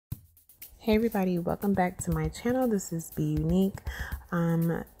Hey everybody, welcome back to my channel. This is b.younique.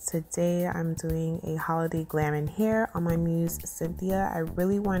 Today I'm doing a holiday glam in hair on my Muse Cinthya. I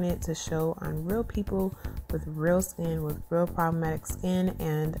really wanted to show on real people with real skin, with real problematic skin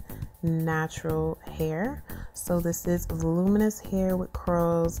and natural hair. So this is voluminous hair with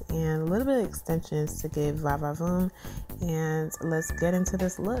curls and a little bit of extensions to give va-va-voom. And let's get into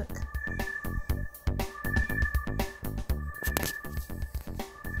this look.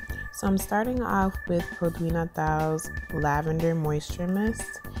 So I'm starting off with Produi Natal's Lavender Moisture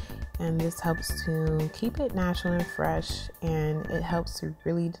Mist, and this helps to keep it natural and fresh, and it helps to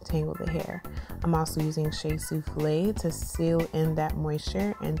really detangle the hair. I'm also using Shea Souffle to seal in that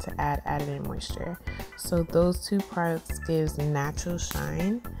moisture and to add added moisture. So those two products gives natural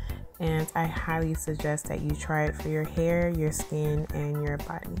shine, and I highly suggest that you try it for your hair, your skin, and your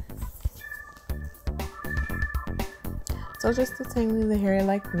body. So just detangling the hair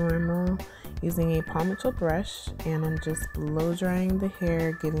like normal, using a palm control brush, and I'm just blow drying the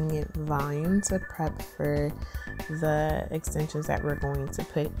hair, giving it volume to prep for the extensions that we're going to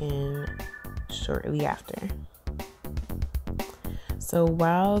put in shortly after. So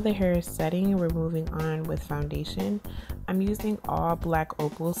while the hair is setting, we're moving on with foundation. I'm using all black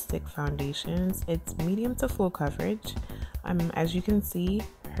Opal stick foundations. It's medium to full coverage. As you can see,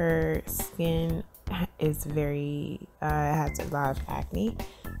 her skin is has a lot of acne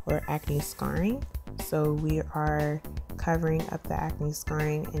or acne scarring, so we are covering up the acne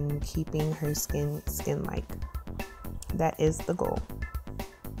scarring and keeping her skin like. That is the goal.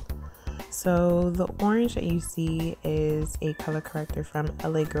 So the orange that you see is a color corrector from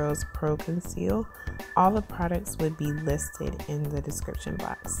LA Girls Pro Conceal. All the products would be listed in the description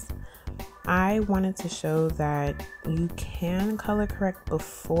box. I wanted to show that you can color correct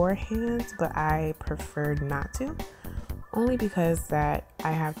beforehand, but I prefer not to, only because that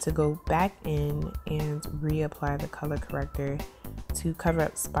I have to go back in and reapply the color corrector to cover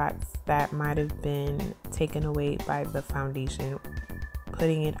up spots that might have been taken away by the foundation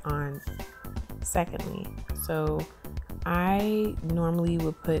putting it on secondly. So I normally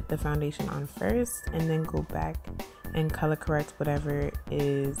would put the foundation on first and then go back and color correct whatever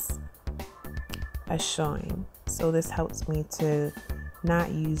is a showing. So this helps me to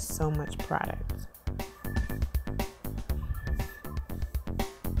not use so much product.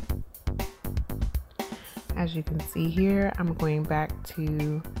 As you can see here, I'm going back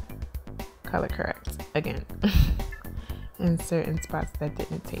to color correct again in certain spots that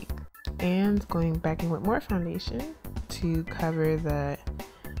didn't take, and going back in with more foundation to cover the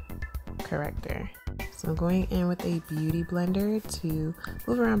corrector. So going in with a beauty blender to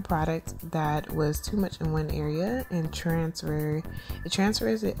move around product that was too much in one area and transfers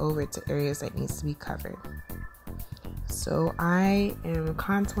it over to areas that needs to be covered. So I am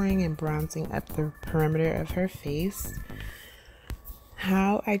contouring and bronzing up the perimeter of her face.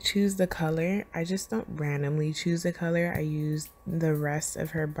 How I choose the color, I just don't randomly choose the color. I use the rest of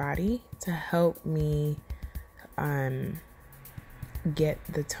her body to help me get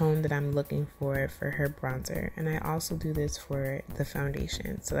the tone that I'm looking for her bronzer. And I also do this for the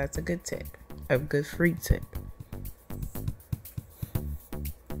foundation, so that's a good tip, a good free tip.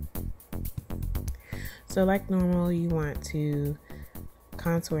 So like normal, you want to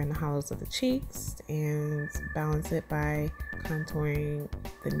contour in the hollows of the cheeks and balance it by contouring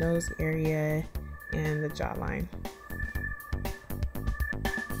the nose area and the jawline.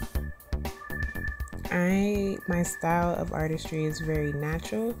 My style of artistry is very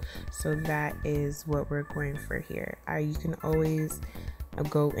natural, so that is what we're going for here. You can always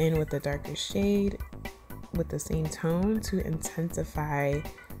go in with a darker shade with the same tone to intensify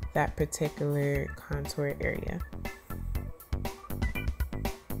that particular contour area.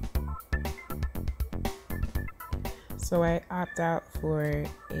 So I opt out for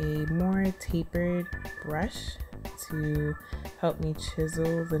a more tapered brush to help me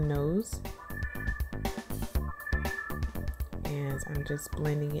chisel the nose. And I'm just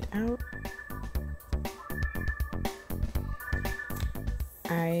blending it out.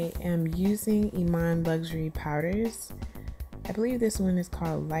 I am using Iman luxury powders. I believe this one is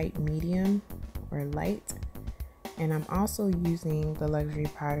called light medium or light. And I'm also using the luxury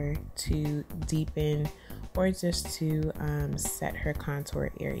powder to deepen or just to set her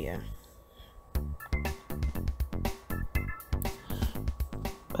contour area.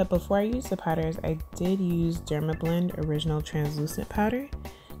 But before I use the powders, I did use Dermablend original translucent powder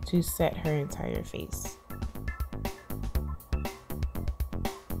to set her entire face.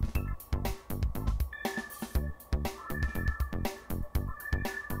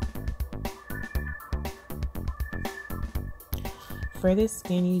 For this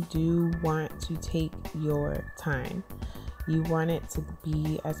skin, you do want to take your time. You want it to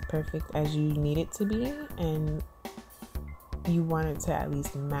be as perfect as you need it to be, and you want it to at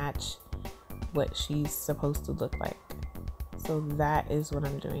least match what she's supposed to look like. So that is what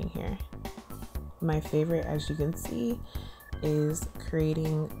I'm doing here. My favorite, as you can see, is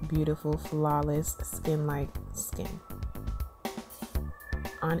creating beautiful, flawless skin-like skin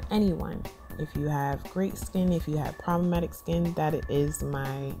on anyone. If you have great skin, if you have problematic skin, that is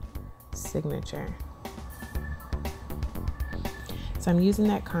my signature. So I'm using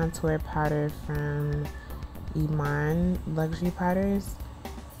that contour powder from Iman Luxury Powders,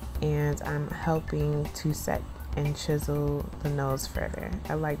 and I'm helping to set and chisel the nose further.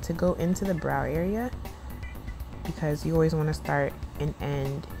 I like to go into the brow area because you always want to start and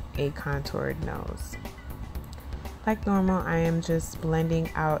end a contoured nose. Like normal, I am just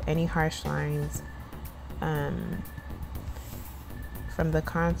blending out any harsh lines from the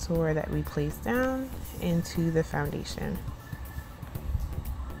contour that we placed down into the foundation.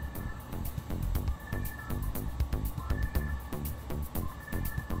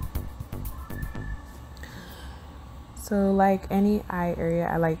 So like any eye area,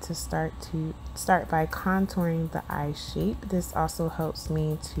 I like to start by contouring the eye shape. This also helps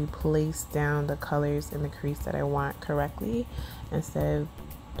me to place down the colors in the crease that I want correctly instead of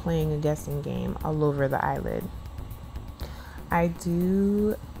playing a guessing game all over the eyelid. I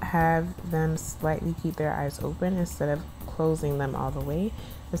do have them slightly keep their eyes open instead of closing them all the way.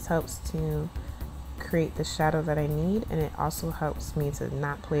 This helps to create the shadow that I need, and it also helps me to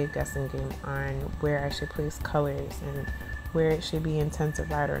not play a guessing game on where I should place colors and where it should be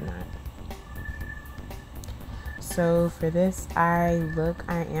intensified or not. So for this eye look,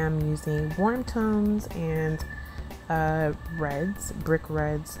 I am using warm tones and reds, brick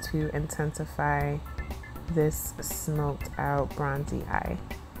reds, to intensify this smoked out bronzy eye.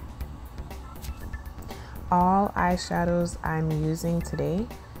 All eyeshadows I'm using today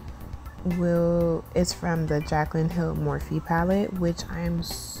is from the Jacyln Morphe palette, which I am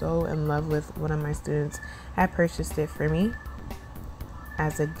so in love with. One of my students had purchased it for me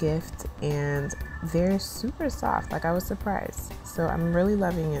as a gift, and they're super soft. Like, I was surprised, so I'm really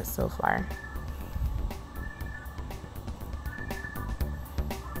loving it so far.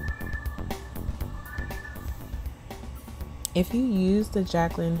 If you use the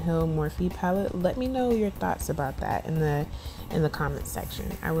Jacyln Morphe palette, let me know your thoughts about that in the comment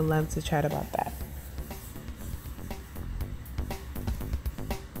section. I would love to chat about that.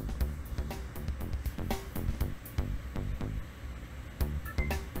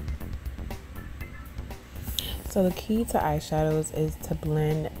 So the key to eyeshadows is to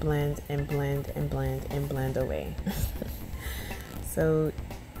blend, blend, and blend, and blend, and blend away. So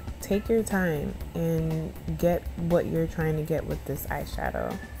take your time and get what you're trying to get with this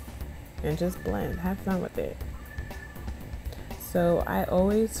eyeshadow, and just blend. Have fun with it. So I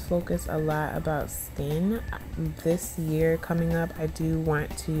always focus a lot about skin. This year coming up, I do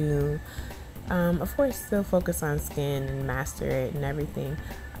want to, of course, still focus on skin and master it and everything.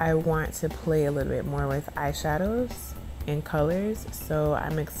 I want to play a little bit more with eyeshadows and colors. So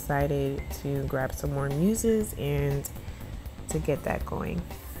I'm excited to grab some more Muses and to get that going.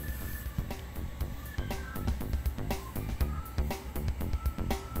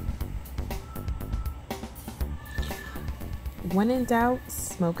 When in doubt,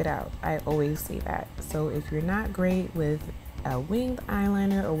 smoke it out. I always say that. So if you're not great with a winged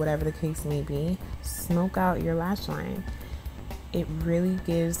eyeliner or whatever the case may be, smoke out your lash line. It really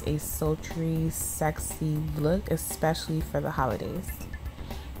gives a sultry, sexy look, especially for the holidays.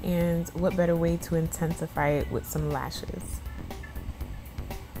 And what better way to intensify it with some lashes?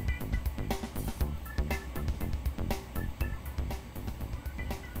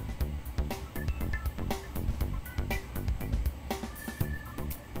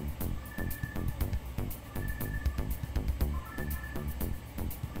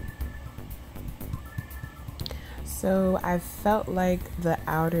 So I felt like the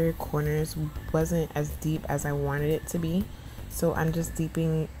outer corners wasn't as deep as I wanted it to be. So I'm just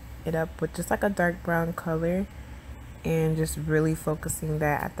deepening it up with just like a dark brown color and just really focusing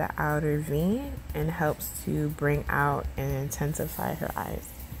that at the outer V, and helps to bring out and intensify her eyes.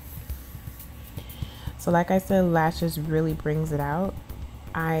 So like I said, lashes really brings it out.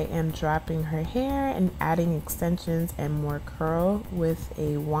 I am dropping her hair and adding extensions and more curl with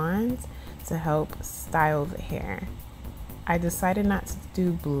a wand to help style the hair. I decided not to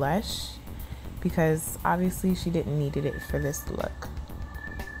do blush because obviously she didn't need it for this look.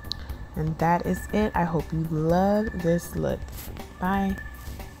 And that is it. I hope you love this look. Bye.